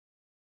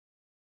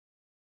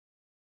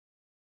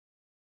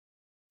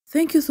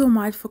Thank you so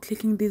much for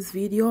clicking this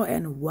video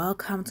and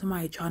welcome to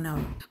my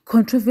channel.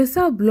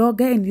 Controversial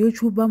blogger and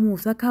YouTuber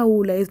Musa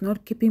Kaula is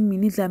not keeping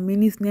Minnie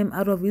Dlamini's name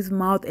out of his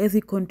mouth as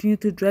he continues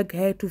to drag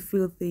her to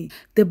filthy.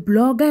 The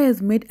blogger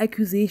has made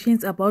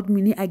accusations about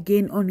Minnie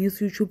again on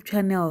his YouTube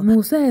channel.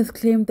 Musa has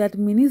claimed that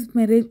Minnie's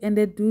marriage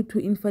ended due to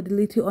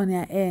infidelity on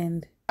her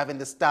end. Having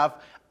the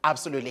staff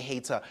absolutely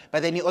hates her.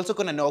 But then you're also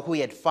going to know who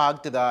he had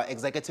fucked, the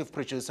executive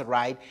producer,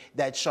 right?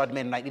 That shot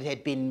men, right? It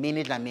had been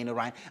Minnie Dlamini,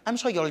 right? I'm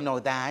sure you all know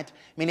that.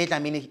 Minnie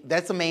Dlamini,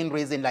 that's the main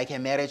reason like her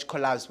marriage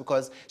collapsed,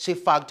 because she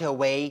fucked her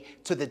way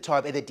to the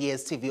top at the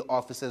DSTV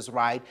offices,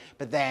 right?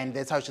 But then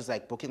that's how she's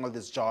like booking all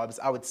these jobs,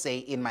 I would say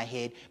in my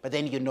head. But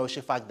then you know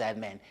she fucked that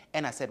man.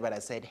 And I said what I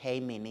said, hey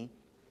Minnie,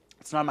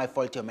 it's not my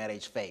fault your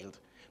marriage failed.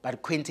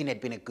 But Quentin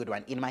had been a good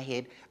one in my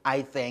head,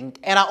 I think.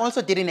 And I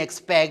also didn't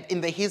expect, in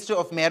the history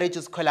of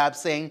marriages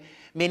collapsing,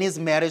 Minnie's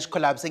marriage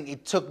collapsing,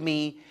 it took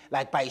me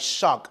like by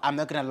shock. I'm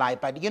not gonna lie,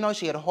 but you know,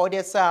 she had hoarded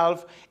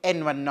herself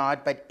and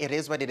whatnot, but it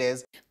is what it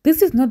is.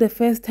 This is not the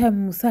first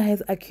time Musa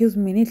has accused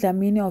Minnie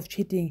Dlamini of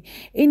cheating.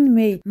 In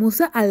May,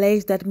 Musa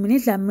alleged that Minnie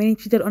Dlamini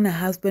cheated on her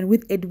husband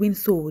with Edwin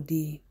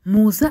Sodi.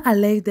 Musa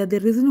alleged that the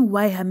reason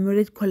why her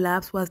marriage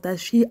collapsed was that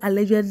she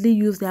allegedly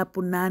used her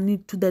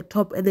punani to the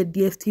top at the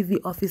DSTV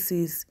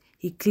offices,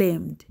 he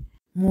claimed.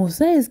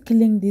 Musa is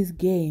killing this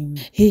game.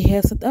 He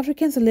has South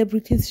African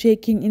celebrities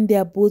shaking in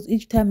their boots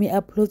each time he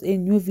uploads a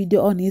new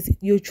video on his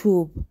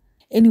YouTube.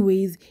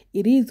 Anyways,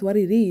 it is what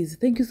it is.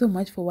 Thank you so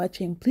much for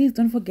watching. Please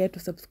don't forget to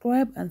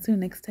subscribe. Until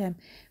next time.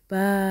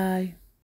 Bye.